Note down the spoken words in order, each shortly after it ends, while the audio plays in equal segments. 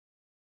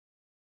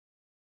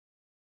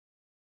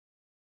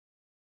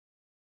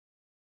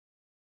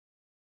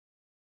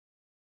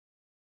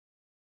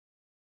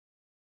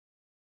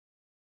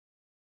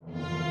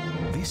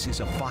This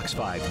is a Fox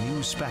 5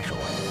 News special.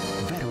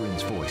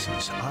 Veterans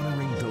Voices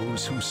honoring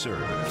those who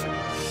serve.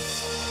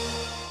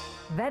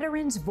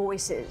 Veterans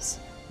Voices,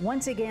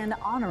 once again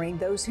honoring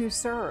those who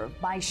serve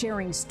by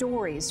sharing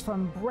stories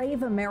from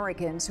brave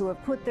Americans who have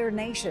put their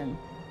nation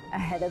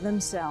ahead of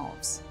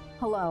themselves.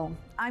 Hello,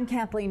 I'm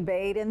Kathleen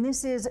Bade, and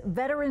this is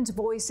Veterans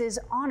Voices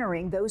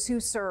honoring those who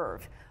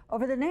serve.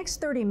 Over the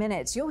next 30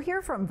 minutes, you'll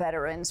hear from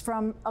veterans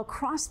from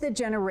across the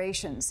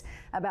generations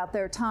about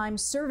their time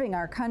serving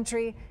our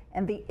country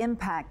and the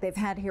impact they've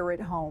had here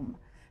at home.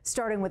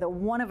 Starting with a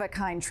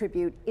one-of-a-kind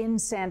tribute in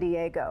San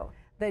Diego.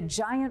 The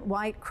giant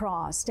white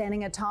cross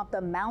standing atop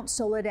the Mount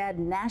Soledad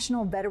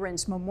National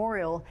Veterans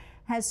Memorial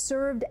has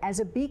served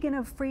as a beacon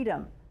of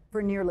freedom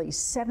for nearly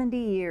 70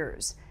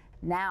 years.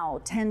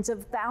 Now, tens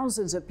of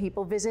thousands of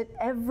people visit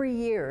every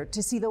year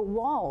to see the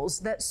walls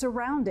that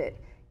surround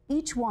it,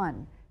 each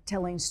one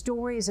telling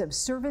stories of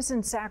service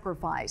and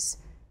sacrifice,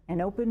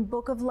 an open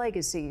book of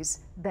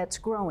legacies that's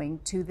growing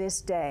to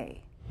this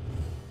day.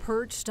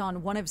 Perched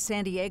on one of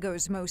San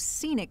Diego's most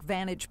scenic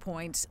vantage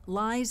points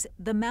lies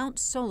the Mount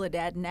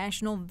Soledad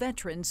National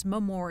Veterans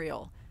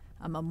Memorial,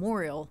 a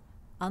memorial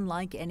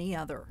unlike any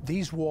other.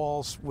 These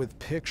walls with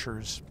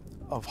pictures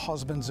of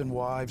husbands and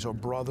wives or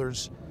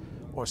brothers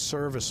or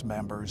service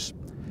members,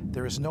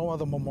 there is no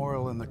other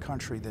memorial in the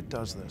country that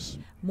does this.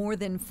 More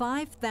than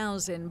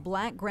 5,000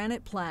 black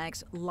granite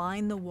plaques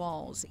line the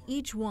walls,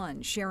 each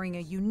one sharing a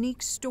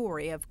unique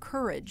story of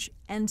courage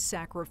and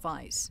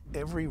sacrifice.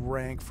 Every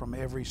rank from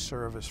every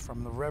service,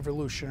 from the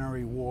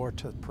Revolutionary War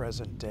to the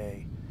present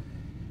day.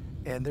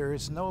 And there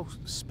is no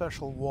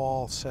special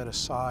wall set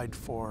aside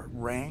for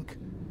rank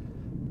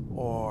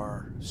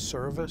or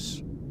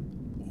service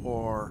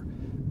or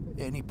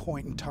any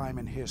point in time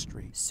in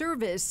history.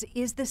 Service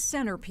is the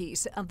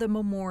centerpiece of the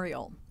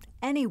memorial.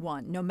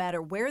 Anyone, no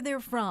matter where they're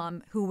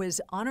from, who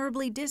was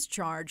honorably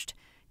discharged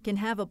can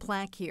have a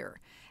plaque here.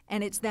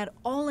 And it's that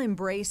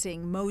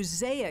all-embracing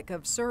mosaic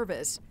of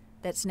service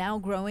that's now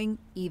growing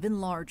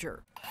even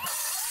larger.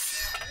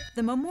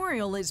 The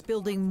memorial is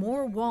building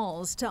more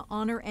walls to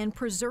honor and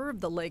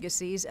preserve the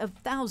legacies of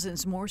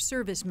thousands more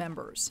service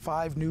members.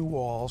 5 new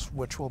walls,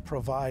 which will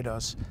provide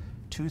us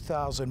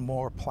 2,000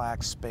 more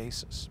plaque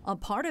spaces. A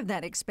part of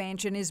that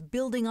expansion is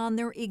building on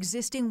their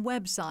existing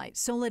website,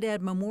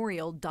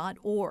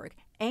 soledadmemorial.org,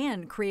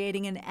 and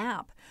creating an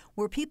app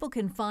where people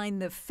can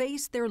find the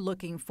face they're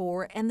looking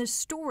for and the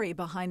story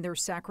behind their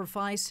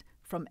sacrifice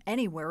from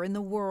anywhere in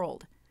the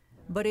world.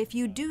 But if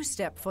you do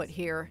step foot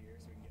here,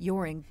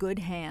 you're in good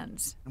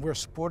hands. We're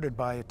supported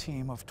by a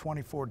team of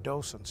 24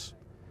 docents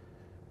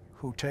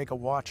who take a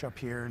watch up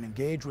here and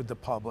engage with the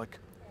public,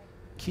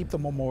 keep the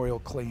memorial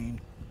clean,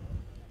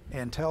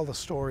 and tell the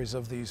stories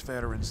of these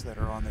veterans that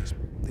are on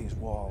these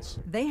walls.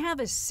 They have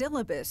a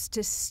syllabus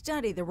to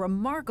study the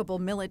remarkable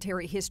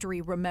military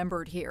history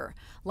remembered here,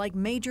 like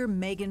Major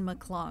Megan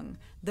McClung,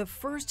 the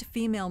first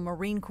female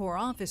Marine Corps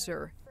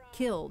officer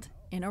killed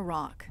in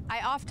Iraq.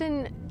 I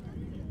often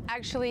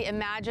actually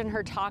imagine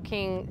her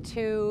talking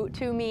to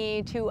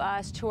me, to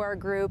us, to our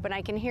group, and I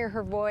can hear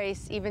her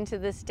voice even to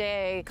this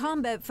day.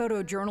 Combat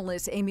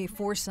photojournalist Amy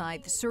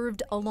Forsyth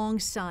served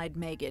alongside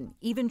Megan,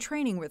 even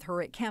training with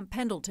her at Camp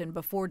Pendleton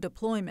before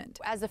deployment.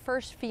 As the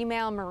first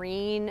female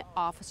Marine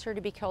officer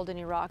to be killed in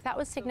Iraq, that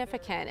was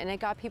significant, and it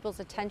got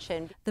people's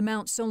attention. The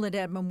Mount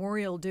Soledad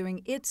Memorial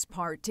doing its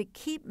part to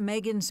keep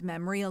Megan's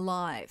memory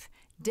alive,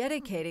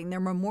 dedicating their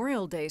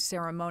Memorial Day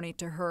ceremony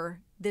to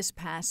her this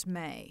past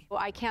May. Well,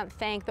 I can't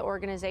thank the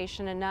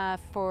organization enough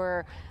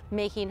for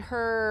making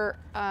her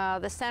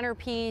the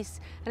centerpiece,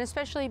 and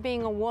especially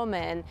being a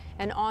woman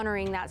and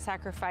honoring that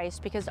sacrifice,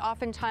 because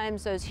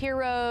oftentimes those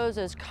heroes,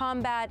 those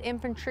combat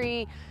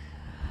infantry,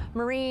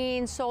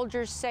 Marines,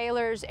 soldiers,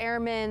 sailors,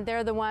 airmen,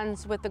 they're the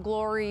ones with the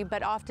glory,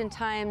 but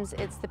oftentimes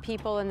it's the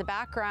people in the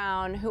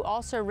background who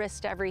also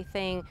risked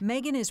everything.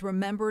 Megan is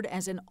remembered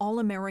as an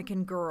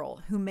all-American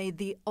girl who made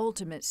the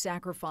ultimate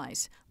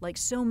sacrifice, like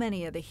so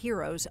many of the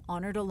heroes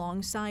honored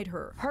alongside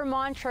her. Her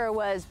mantra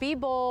was, be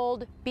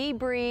bold, be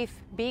brief,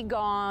 be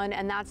gone,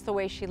 and that's the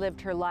way she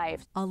lived her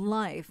life. A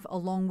life,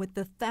 along with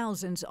the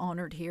thousands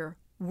honored here,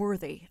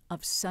 worthy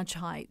of such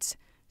heights,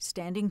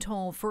 standing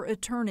tall for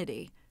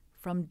eternity,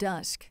 from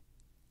dusk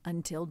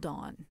until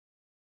dawn.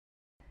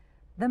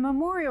 The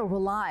memorial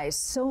relies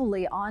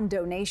solely on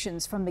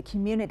donations from the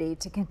community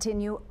to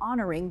continue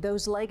honoring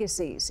those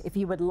legacies. If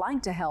you would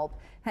like to help,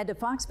 head to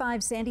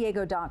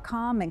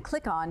fox5sandiego.com and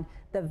click on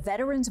the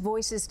Veterans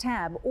Voices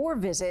tab or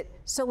visit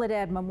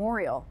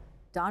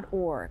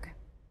soledadmemorial.org.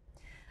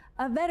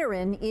 A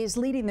veteran is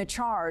leading the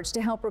charge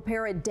to help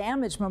repair a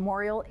damaged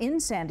memorial in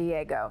San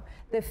Diego.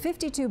 The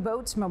 52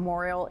 Boats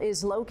Memorial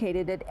is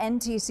located at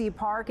NTC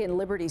Park in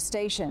Liberty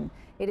Station.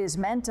 It is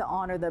meant to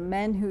honor the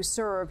men who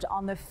served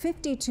on the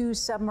 52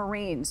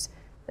 submarines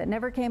that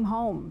never came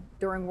home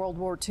during World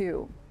War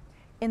II.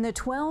 In the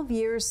 12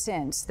 years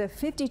since the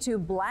 52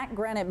 black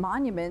granite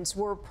monuments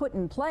were put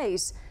in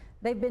place,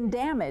 they've been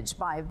damaged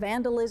by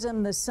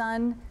vandalism, the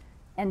sun,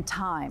 and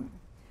time.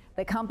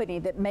 The company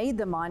that made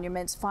the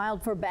monuments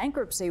filed for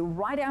bankruptcy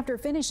right after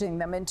finishing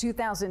them in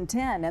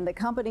 2010, and the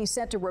company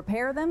set to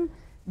repair them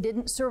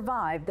didn't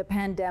survive the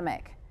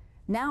pandemic.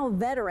 Now,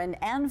 veteran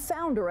and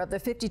founder of the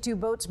 52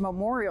 Boats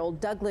Memorial,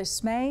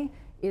 Douglas Smay,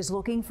 is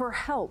looking for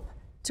help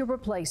to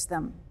replace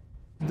them.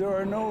 There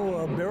are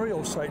no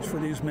burial sites for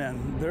these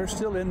men. They're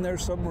still in their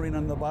submarine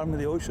on the bottom of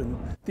the ocean.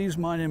 These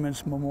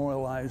monuments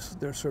memorialize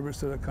their service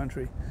to the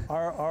country.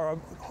 Our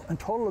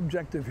total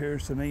objective here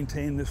is to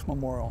maintain this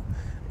memorial.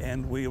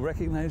 And we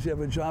recognize you have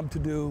a job to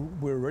do.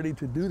 We're ready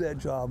to do that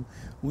job.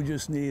 We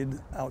just need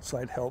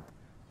outside help.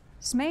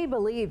 Smay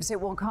believes it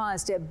will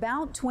cost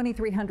about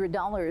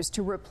 $2,300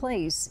 to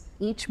replace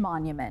each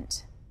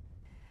monument.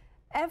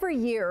 Every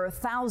year,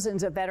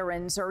 thousands of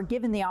veterans are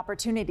given the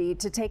opportunity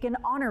to take an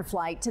honor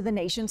flight to the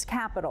nation's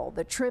capital.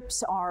 The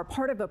trips are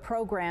part of a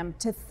program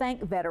to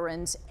thank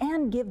veterans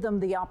and give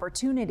them the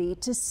opportunity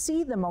to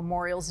see the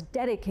memorials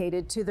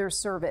dedicated to their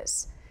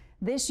service.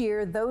 This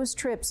year, those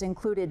trips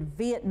included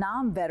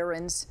Vietnam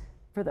veterans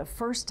for the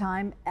first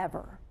time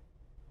ever.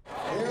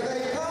 Here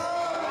they come!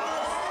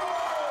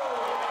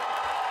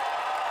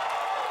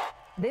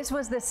 This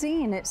was the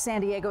scene at San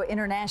Diego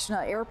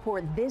International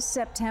Airport this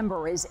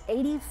September as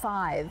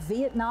 85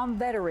 Vietnam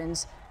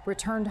veterans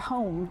returned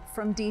home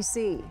from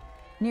D.C.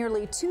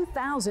 Nearly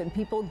 2,000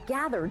 people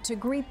gathered to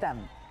greet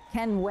them.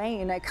 Ken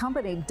Wayne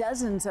accompanied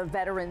dozens of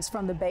veterans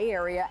from the Bay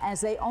Area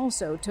as they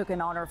also took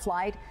an honor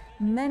flight,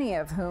 many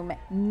of whom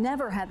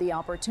never had the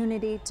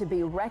opportunity to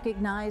be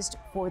recognized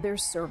for their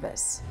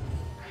service.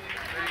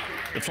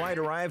 The flight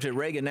arrived at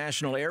Reagan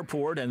National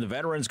Airport, and the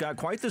veterans got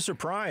quite the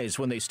surprise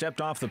when they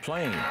stepped off the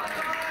plane.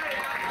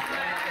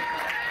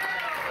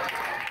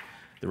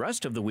 The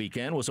rest of the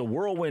weekend was a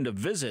whirlwind of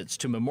visits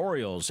to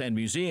memorials and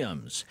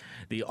museums.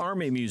 The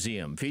Army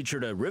Museum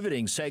featured a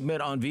riveting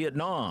segment on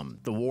Vietnam,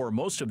 the war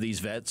most of these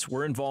vets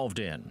were involved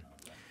in.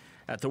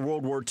 At the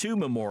World War II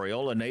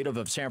Memorial, a native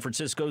of San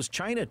Francisco's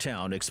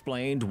Chinatown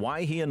explained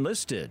why he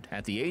enlisted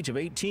at the age of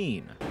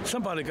 18.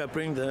 Somebody got to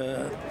bring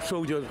the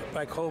soldiers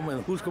back home,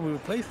 and who's going to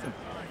replace them?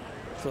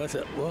 So I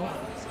said, well,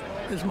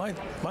 it's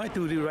my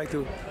duty, right,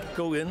 to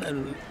go in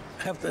and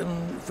have them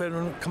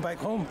veterans come back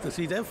home to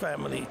see their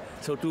family.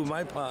 So do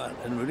my part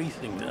in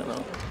releasing them, you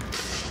know.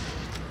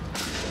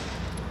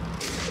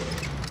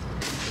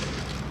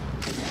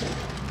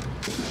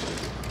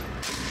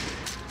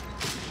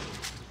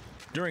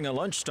 During a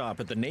lunch stop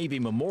at the Navy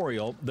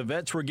Memorial, the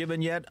vets were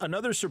given yet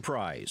another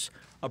surprise,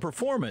 a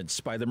performance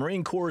by the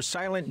Marine Corps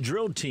Silent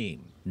Drill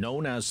Team,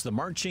 known as the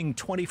Marching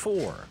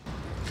 24.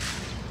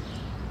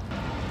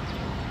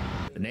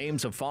 The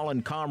names of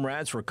fallen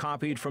comrades were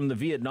copied from the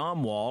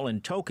Vietnam Wall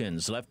and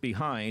tokens left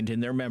behind in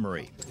their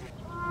memory.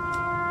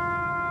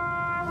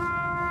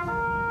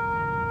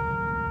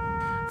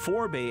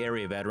 4 Bay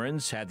Area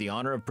veterans had the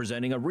honor of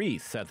presenting a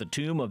wreath at the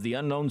tomb of the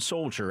unknown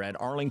soldier at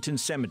Arlington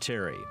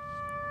Cemetery.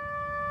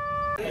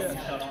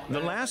 The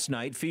last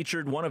night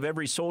featured one of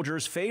every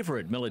soldier's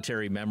favorite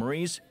military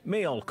memories,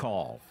 mail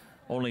call.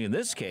 Only in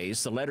this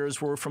case, the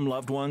letters were from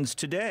loved ones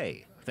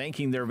today,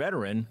 thanking their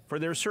veteran for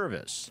their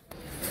service.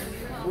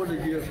 What a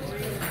gift. What a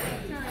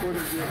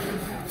gift.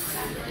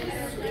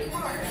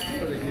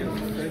 What a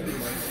gift. Thank you,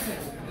 Mike.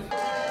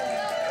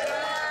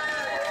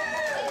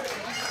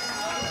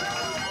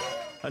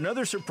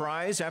 Another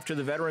surprise after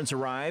the veterans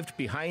arrived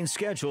behind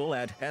schedule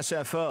at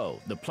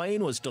SFO. The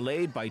plane was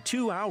delayed by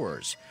 2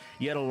 hours,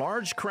 yet a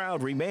large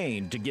crowd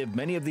remained to give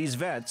many of these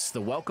vets the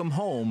welcome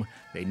home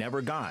they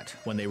never got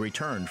when they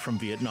returned from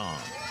Vietnam.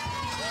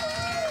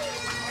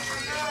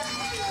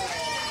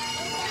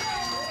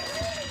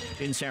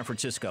 In San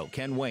Francisco,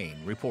 Ken Wayne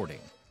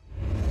reporting.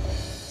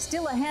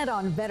 Still ahead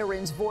on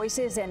Veterans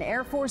Voices, an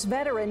Air Force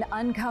veteran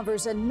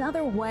uncovers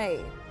another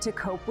way to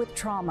cope with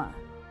trauma.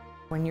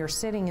 When you're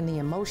sitting in the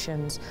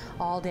emotions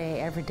all day,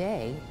 every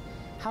day,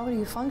 how do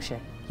you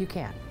function? You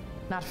can't,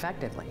 not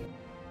effectively.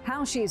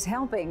 How she's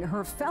helping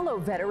her fellow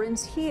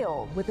veterans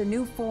heal with a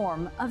new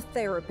form of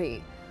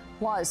therapy.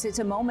 Plus, it's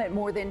a moment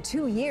more than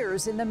 2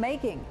 years in the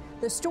making.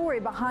 The story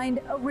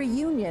behind a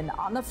reunion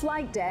on the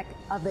flight deck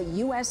of the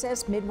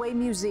USS Midway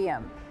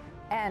Museum.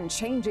 And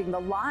changing the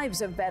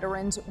lives of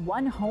veterans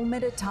one home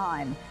at a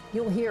time.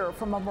 You'll hear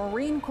from a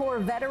Marine Corps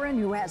veteran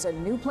who has a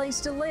new place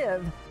to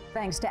live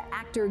thanks to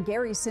actor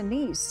Gary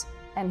Sinise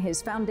and his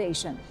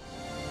foundation.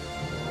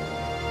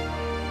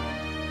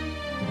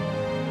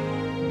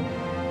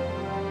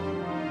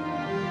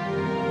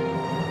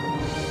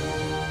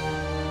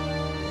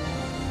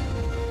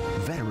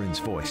 Veterans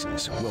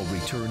Voices will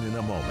return in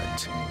a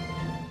moment.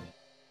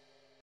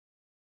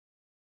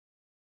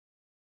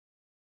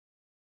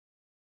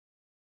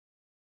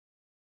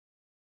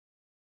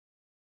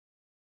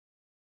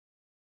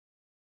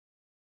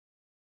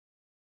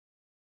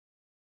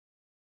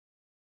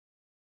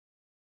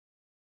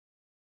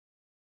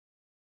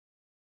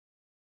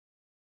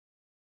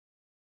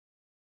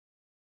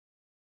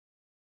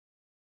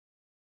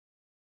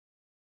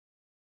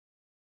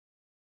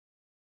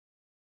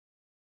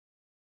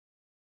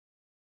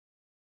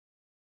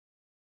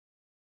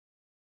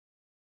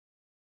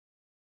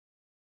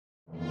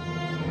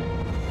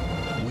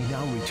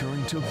 now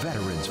return to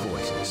Veterans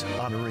Voices,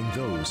 honoring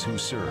those who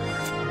serve.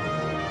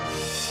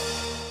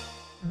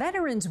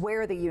 Veterans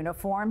wear the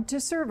uniform to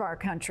serve our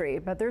country,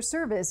 but their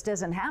service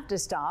doesn't have to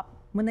stop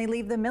when they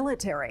leave the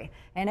military.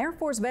 An Air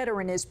Force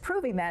veteran is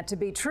proving that to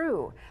be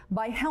true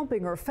by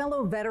helping her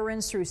fellow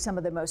veterans through some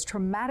of the most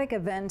traumatic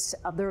events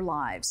of their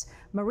lives.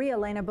 Maria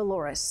Elena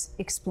Baloris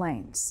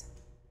explains.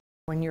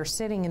 When you're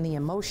sitting in the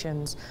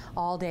emotions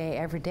all day,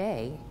 every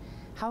day,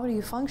 how do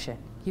you function?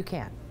 You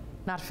can't,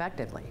 not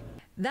effectively.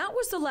 That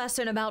was the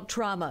lesson about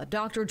trauma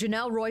Dr.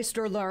 Janelle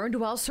Royster learned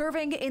while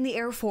serving in the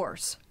Air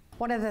Force.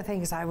 One of the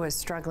things I was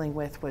struggling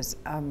with was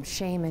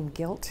shame and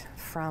guilt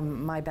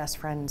from my best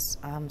friend's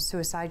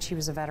suicide. She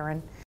was a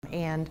veteran,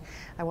 and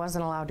I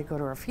wasn't allowed to go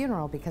to her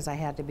funeral because I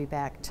had to be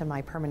back to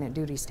my permanent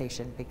duty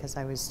station because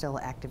I was still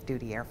active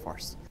duty Air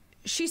Force.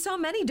 She saw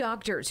many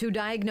doctors who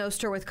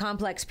diagnosed her with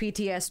complex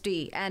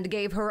PTSD and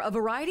gave her a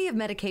variety of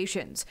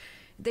medications.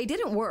 They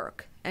didn't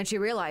work, and she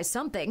realized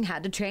something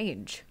had to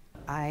change.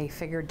 I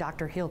figured,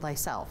 doctor, heal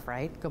thyself,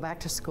 right? Go back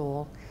to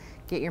school,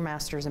 get your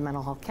master's in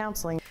mental health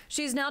counseling.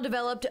 She's now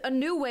developed a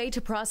new way to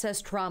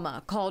process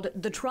trauma called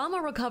the Trauma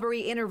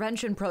Recovery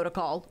Intervention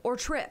Protocol, or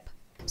TRIP.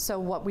 So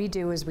what we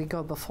do is we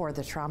go before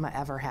the trauma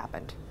ever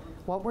happened.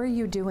 What were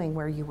you doing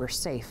where you were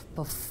safe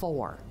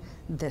before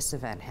this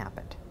event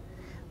happened?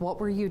 What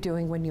were you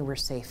doing when you were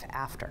safe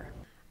after?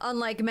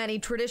 Unlike many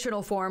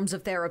traditional forms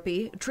of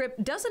therapy,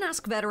 TRIP doesn't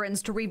ask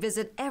veterans to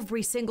revisit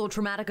every single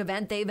traumatic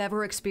event they've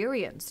ever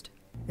experienced.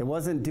 It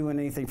wasn't doing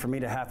anything for me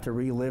to have to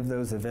relive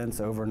those events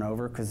over and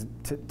over, because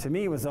to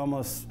me it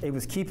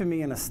was keeping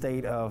me in a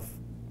state of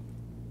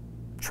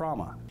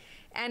trauma.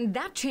 And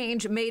that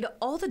change made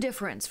all the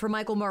difference for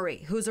Michael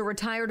Murray, who's a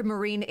retired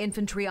Marine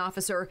infantry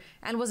officer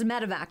and was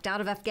medevaced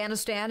out of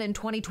Afghanistan in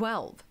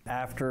 2012.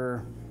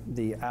 After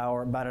the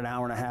about an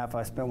hour and a half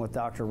I spent with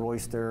Dr.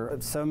 Royster,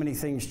 so many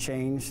things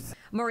changed.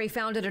 Murray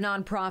founded a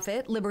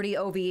nonprofit, Liberty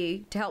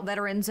OVE, to help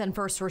veterans and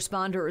first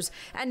responders.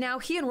 And now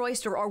he and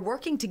Royster are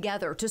working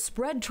together to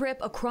spread TRIP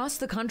across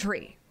the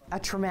country. A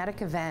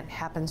traumatic event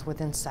happens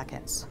within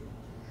seconds.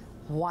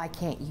 Why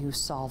can't you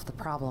solve the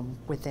problem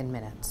within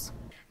minutes?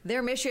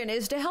 Their mission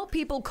is to help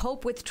people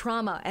cope with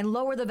trauma and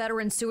lower the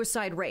veteran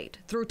suicide rate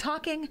through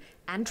talking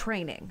and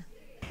training.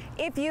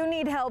 If you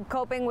need help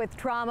coping with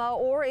trauma,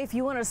 or if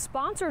you want to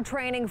sponsor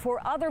training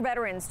for other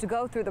veterans to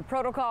go through the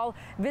protocol,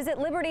 visit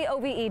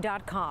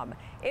libertyove.com.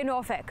 In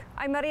Norfolk,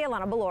 I'm Maria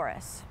Elena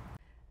Baloris.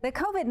 The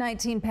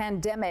COVID-19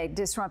 pandemic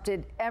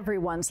disrupted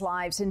everyone's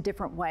lives in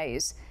different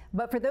ways.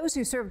 But for those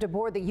who served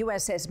aboard the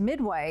USS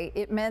Midway,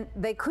 it meant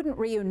they couldn't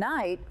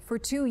reunite for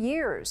 2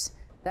 years.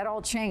 That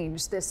all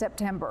changed this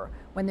September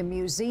when the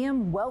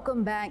museum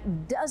welcomed back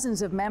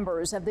dozens of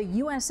members of the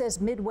USS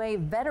Midway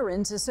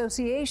Veterans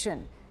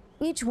Association.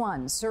 Each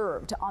one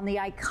served on the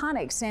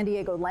iconic San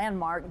Diego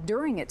landmark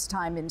during its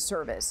time in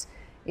service.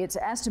 It's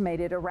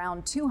estimated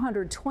around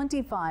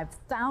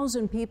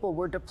 225,000 people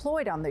were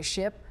deployed on the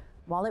ship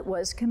while it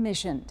was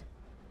commissioned.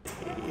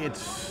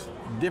 It's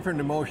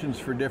different emotions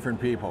for different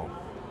people,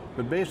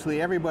 but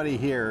basically everybody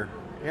here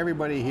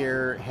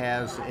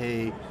has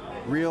a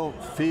real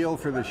feel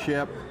for the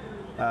ship,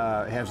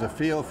 has a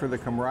feel for the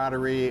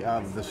camaraderie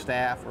of the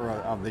staff or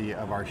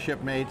of our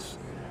shipmates,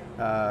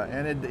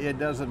 and it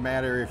doesn't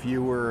matter if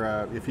you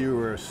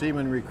were a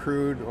seaman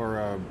recruit or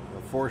a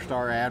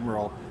four-star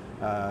admiral.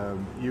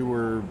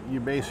 You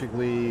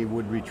basically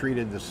would be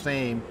treated the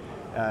same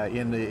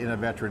in a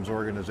veterans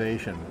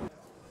organization.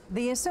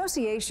 The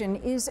association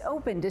is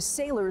open to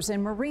sailors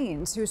and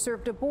Marines who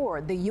served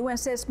aboard the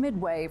USS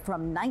Midway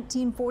from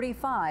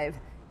 1945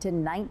 to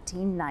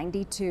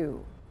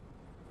 1992.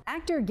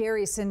 Actor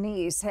Gary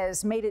Sinise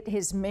has made it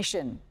his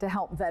mission to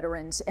help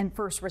veterans and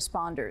first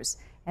responders.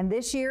 And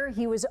this year,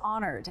 he was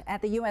honored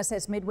at the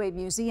USS Midway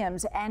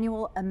Museum's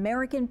annual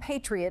American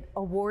Patriot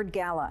Award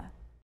Gala.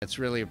 It's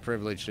really a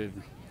privilege to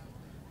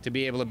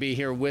be able to be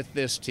here with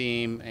this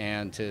team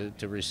and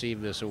to receive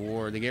this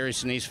award. The Gary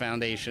Sinise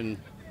Foundation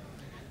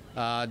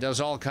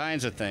does all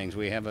kinds of things.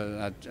 We have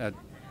a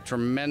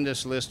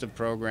tremendous list of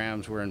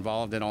programs. We're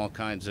involved in all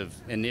kinds of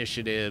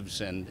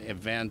initiatives and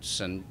events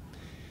and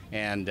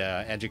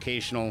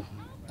educational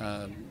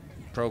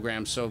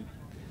programs. So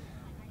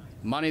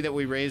money that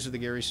we raise at the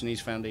Gary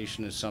Sinise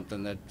Foundation is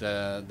something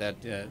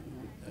that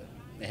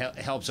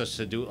helps us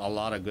to do a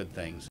lot of good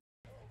things.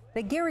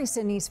 The Gary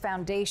Sinise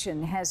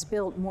Foundation has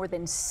built more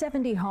than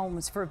 70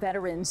 homes for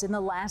veterans in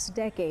the last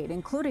decade,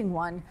 including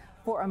one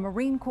for a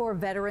Marine Corps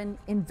veteran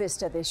in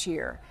Vista this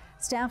year.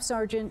 Staff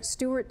Sergeant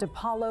Stuart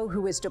DiPaolo,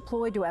 who was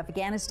deployed to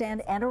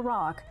Afghanistan and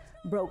Iraq,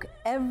 broke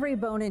every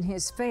bone in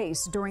his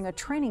face during a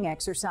training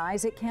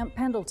exercise at Camp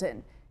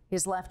Pendleton.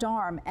 His left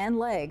arm and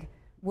leg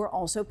were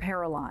also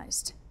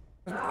paralyzed.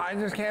 I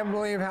just can't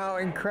believe how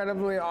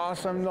incredibly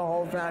awesome the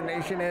whole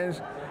foundation is,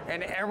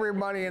 and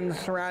everybody in the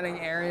surrounding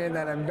area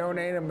that have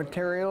donated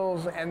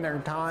materials and their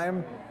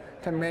time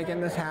to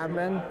making this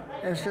happen.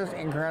 It's just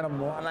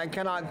incredible, and I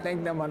cannot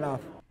thank them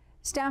enough.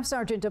 Staff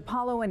Sergeant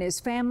DiPaolo and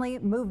his family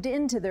moved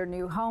into their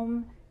new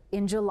home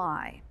in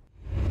July.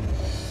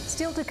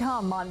 Still to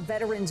come on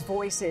Veterans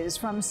Voices,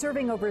 from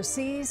serving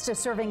overseas to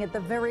serving at the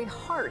very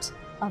heart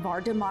of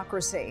our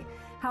democracy.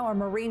 How a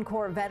Marine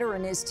Corps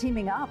veteran is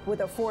teaming up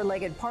with a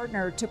four-legged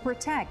partner to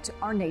protect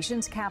our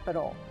nation's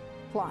capital.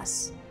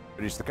 Plus,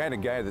 he's the kind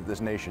of guy that this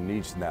nation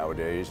needs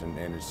nowadays, and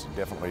it's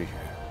definitely,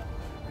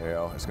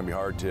 it's going to be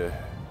hard to,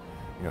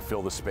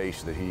 fill the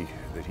space that he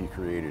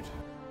created.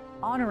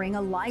 honoring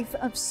a life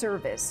of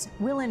service.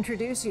 We'll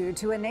introduce you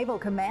to a naval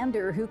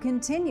commander who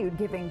continued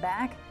giving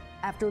back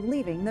after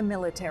leaving the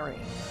military.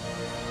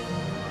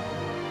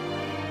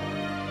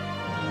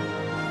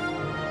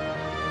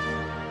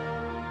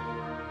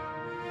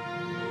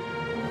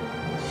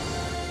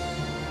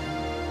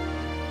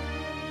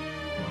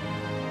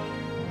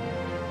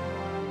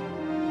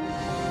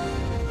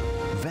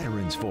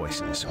 Veterans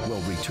Voices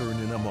will return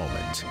in a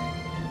moment.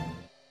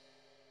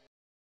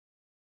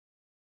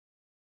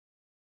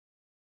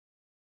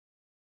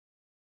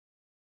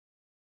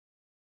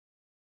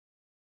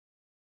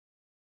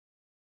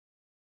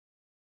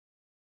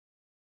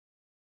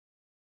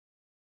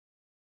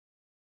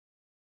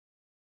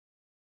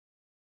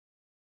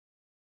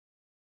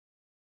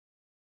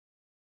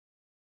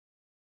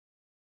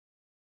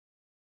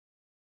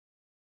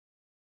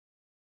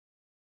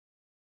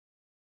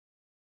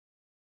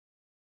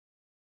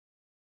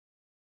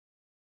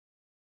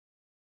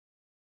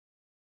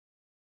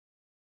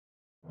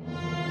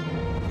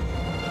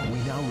 We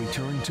now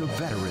return to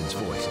Veterans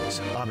Voices,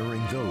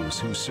 honoring those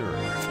who serve.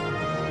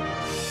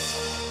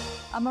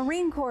 A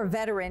Marine Corps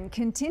veteran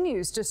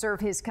continues to serve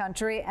his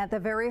country at the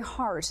very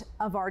heart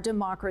of our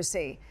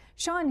democracy.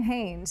 Sean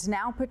Haynes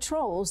now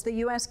patrols the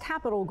U.S.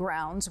 Capitol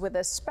grounds with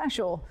a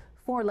special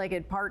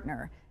four-legged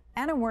partner.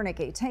 Anna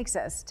Wernicke takes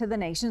us to the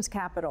nation's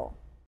capital.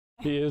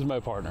 He is my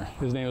partner.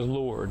 His name is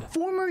Lord.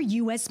 Former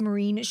U.S.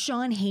 Marine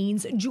Sean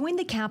Haynes joined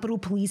the Capitol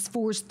Police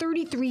Force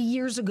 33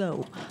 years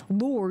ago.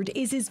 Lord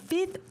is his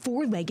fifth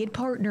four-legged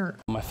partner.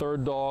 My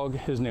third dog,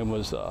 his name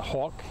was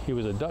Hawk. He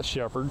was a Dutch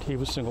Shepherd. He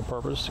was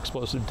single-purpose,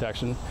 explosive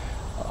detection.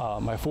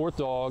 My fourth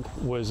dog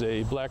was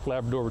a black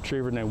Labrador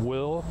Retriever named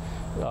Will,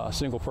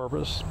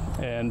 single-purpose,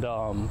 and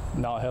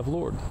now I have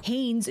Lord.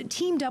 Haynes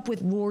teamed up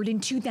with Lord in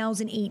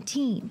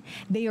 2018.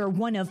 They are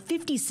one of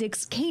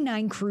 56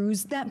 K-9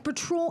 crews that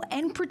patrol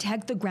and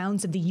protect the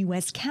grounds of the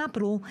U.S.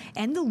 Capitol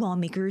and the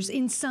lawmakers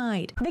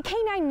inside. The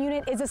K-9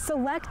 unit is a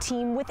select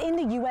team within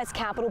the U.S.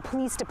 Capitol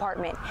Police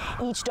Department.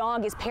 Each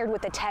dog is paired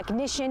with a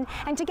technician,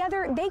 and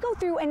together they go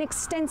through an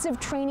extensive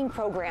training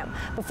program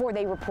before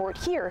they report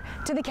here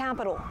to the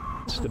Capitol.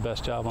 It's the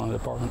best job on the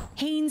department.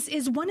 Haynes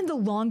is one of the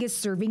longest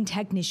serving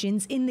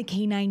technicians in the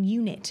K-9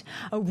 unit,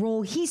 a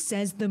role he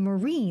says the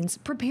Marines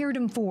prepared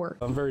him for.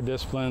 I'm very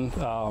disciplined.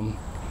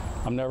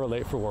 I'm never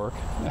late for work.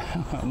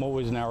 I'm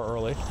always an hour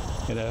early,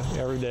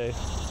 every day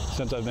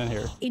since I've been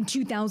here. In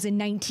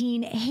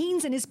 2019,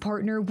 Haynes and his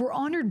partner were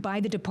honored by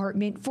the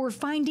department for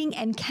finding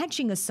and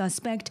catching a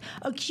suspect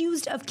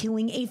accused of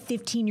killing a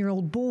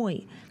 15-year-old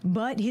boy.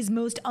 But his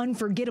most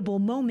unforgettable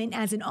moment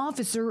as an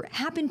officer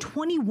happened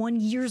 21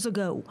 years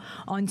ago.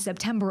 On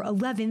September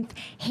 11th,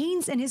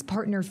 Haynes and his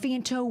partner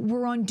Fanto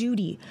were on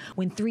duty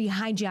when 3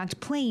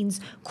 hijacked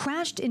planes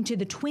crashed into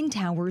the Twin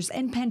Towers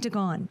and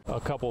Pentagon. A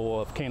couple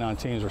of K-9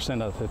 teams were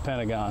sent out to the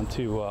Pentagon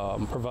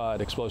to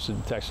provide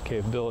explosive detection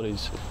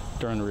capabilities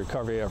during the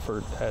recovery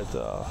effort at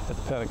the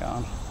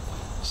Pentagon.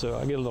 So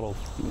I get a little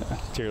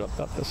teared up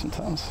about this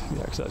sometimes,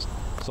 because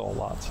I saw a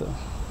lot. So.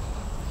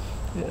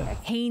 Yeah.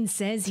 Haynes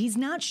says he's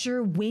not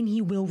sure when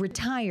he will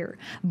retire,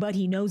 but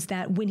he knows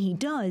that when he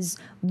does,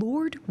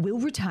 Lord will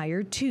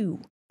retire too.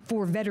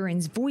 For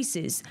Veterans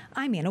Voices,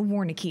 I'm Anna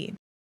Wernicke.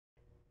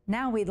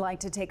 Now we'd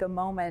like to take a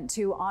moment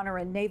to honor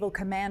a naval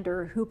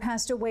commander who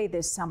passed away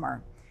this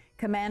summer.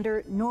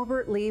 Commander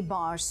Norbert Lee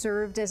Bosch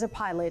served as a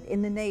pilot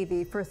in the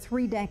Navy for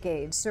 3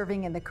 decades,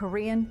 serving in the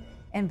Korean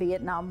and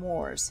Vietnam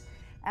Wars.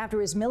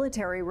 After his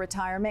military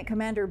retirement,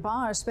 Commander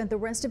Bosch spent the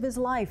rest of his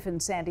life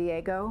in San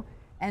Diego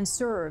and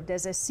served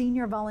as a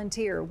senior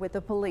volunteer with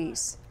the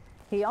police.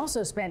 He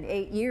also spent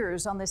 8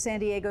 years on the San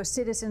Diego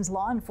Citizens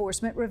Law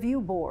Enforcement Review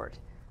Board.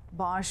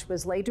 Bosch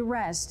was laid to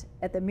rest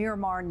at the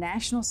Miramar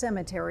National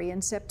Cemetery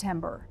in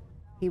September.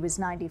 He was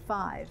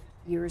 95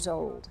 years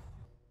old.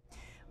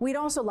 We'd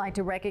also like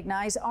to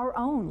recognize our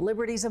own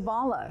Liberty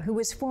Zavala, who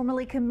was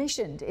formally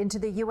commissioned into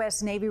the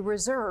U.S. Navy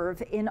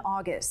Reserve in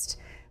August.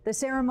 The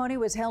ceremony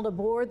was held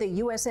aboard the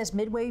USS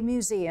Midway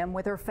Museum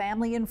with her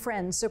family and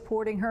friends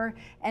supporting her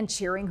and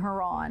cheering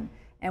her on.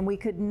 And we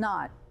could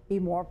not be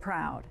more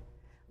proud.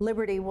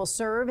 Liberty will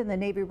serve in the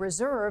Navy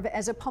Reserve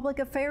as a public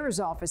affairs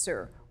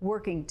officer,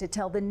 working to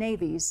tell the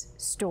Navy's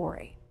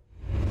story.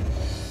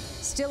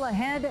 Still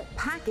ahead,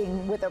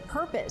 packing with a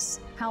purpose.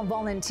 How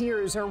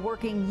volunteers are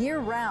working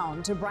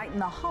year-round to brighten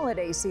the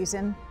holiday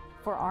season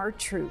for our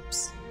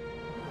troops.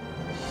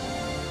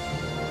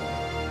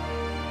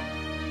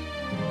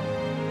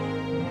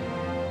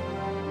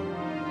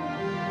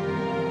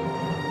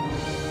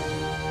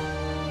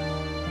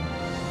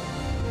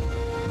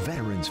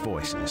 Veterans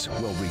Voices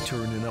will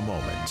return in a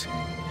moment.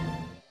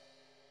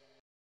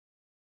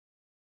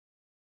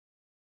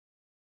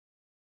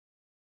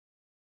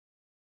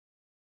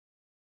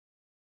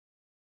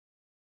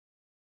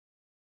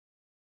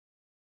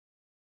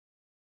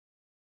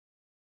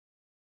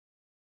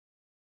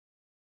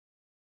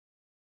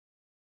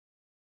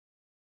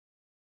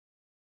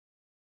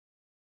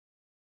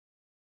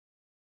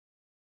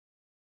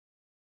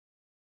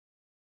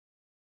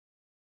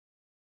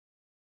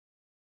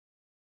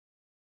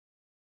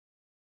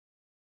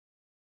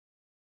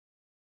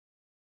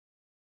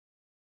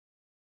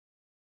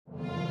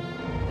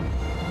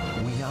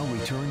 now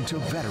return to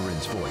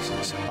Veterans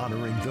Voices,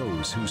 honoring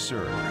those who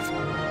serve.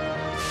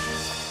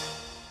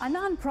 A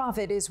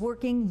nonprofit is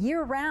working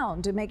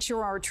year-round to make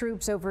sure our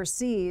troops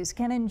overseas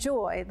can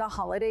enjoy the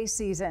holiday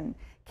season.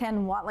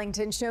 Ken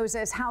Watlington shows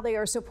us how they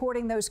are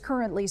supporting those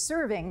currently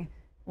serving,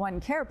 one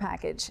care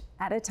package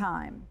at a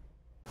time.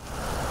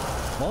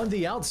 On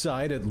the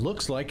outside, it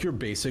looks like your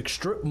basic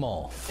strip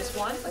mall.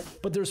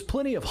 But there's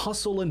plenty of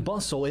hustle and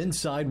bustle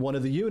inside one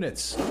of the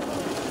units.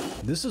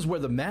 This is where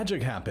the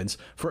magic happens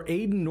for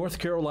Ayden, North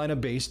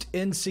Carolina-based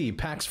NC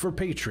Packs for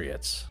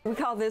Patriots. We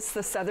call this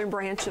the southern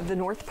branch of the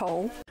North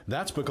Pole.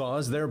 That's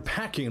because they're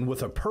packing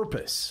with a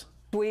purpose.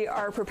 We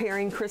are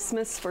preparing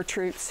Christmas for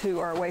troops who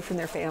are away from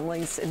their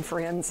families and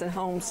friends and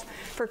homes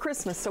for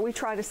Christmas. So we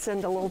try to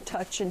send a little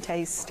touch and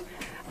taste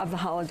of the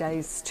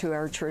holidays to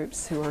our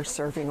troops who are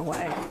serving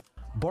away.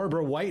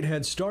 Barbara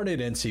Whitehead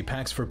started NC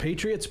Packs for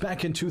Patriots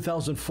back in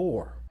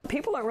 2004.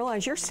 People don't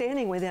realize you're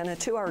standing within a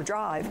 2-hour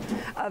drive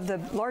of the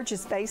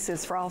largest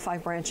bases for all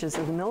 5 branches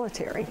of the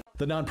military.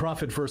 The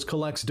nonprofit first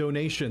collects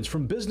donations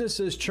from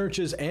businesses,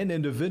 churches, and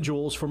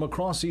individuals from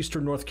across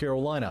eastern North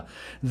Carolina.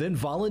 Then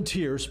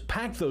volunteers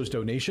pack those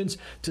donations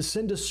to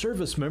send to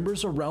service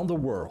members around the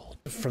world.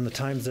 From the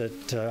times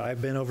that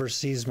I've been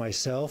overseas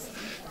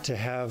myself, to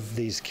have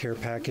these care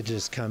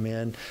packages come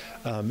in,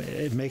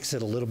 it makes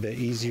it a little bit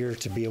easier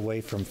to be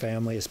away from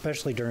family,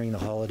 especially during the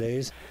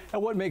holidays.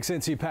 And what makes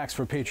NC Packs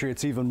for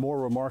Patriots even more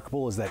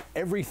remarkable is that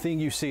everything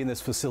you see in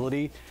this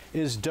facility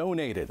is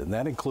donated, and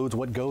that includes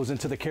what goes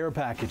into the care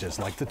packages,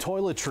 like the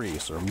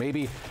toiletries or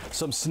maybe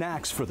some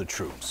snacks for the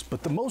troops.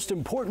 But the most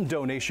important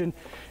donation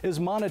is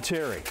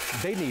monetary.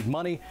 They need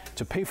money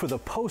to pay for the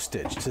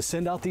postage to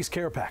send out these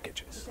care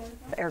packages.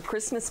 Our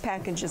Christmas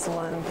packages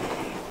alone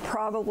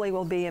probably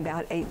will be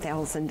about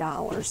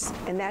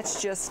 $8,000, and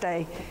that's just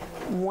a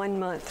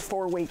 1-month,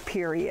 4-week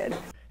period.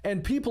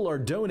 And people are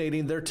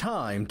donating their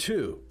time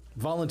too.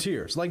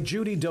 Volunteers like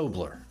Judy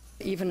Dobler.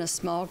 Even a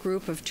small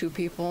group of 2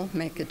 people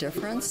make a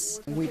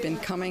difference. We've been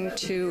coming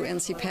to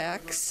NC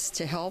Packs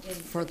to help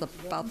for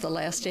about the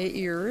last 8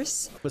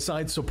 years.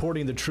 Besides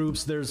supporting the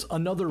troops, there's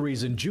another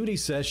reason Judy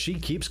says she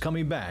keeps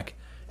coming back,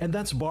 and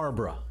that's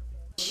Barbara.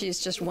 She's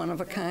just one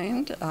of a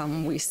kind.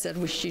 We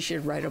said she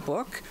should write a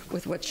book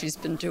with what she's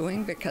been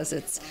doing because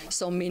it's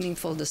so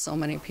meaningful to so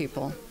many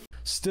people.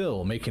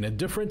 Still making a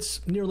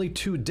difference nearly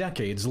 2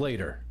 decades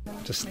later.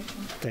 Just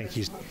thank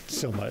you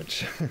so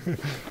much.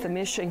 The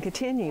mission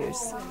continues,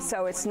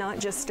 so it's not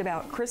just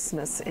about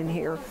Christmas in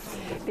here,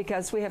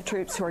 because we have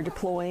troops who are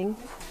deploying,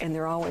 and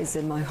they're always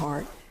in my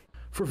heart.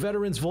 For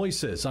Veterans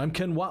Voices, I'm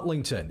Ken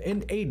Watlington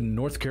in Ayden,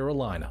 North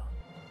Carolina.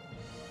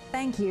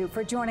 Thank you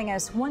for joining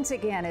us once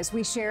again as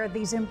we share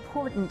these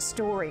important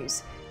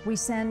stories. We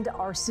send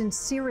our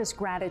sincerest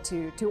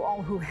gratitude to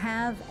all who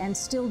have and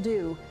still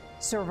do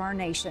serve our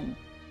nation.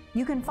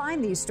 You can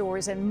find these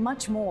stories and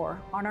much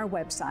more on our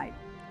website.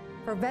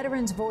 For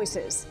Veterans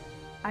Voices,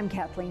 I'm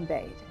Kathleen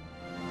Bade.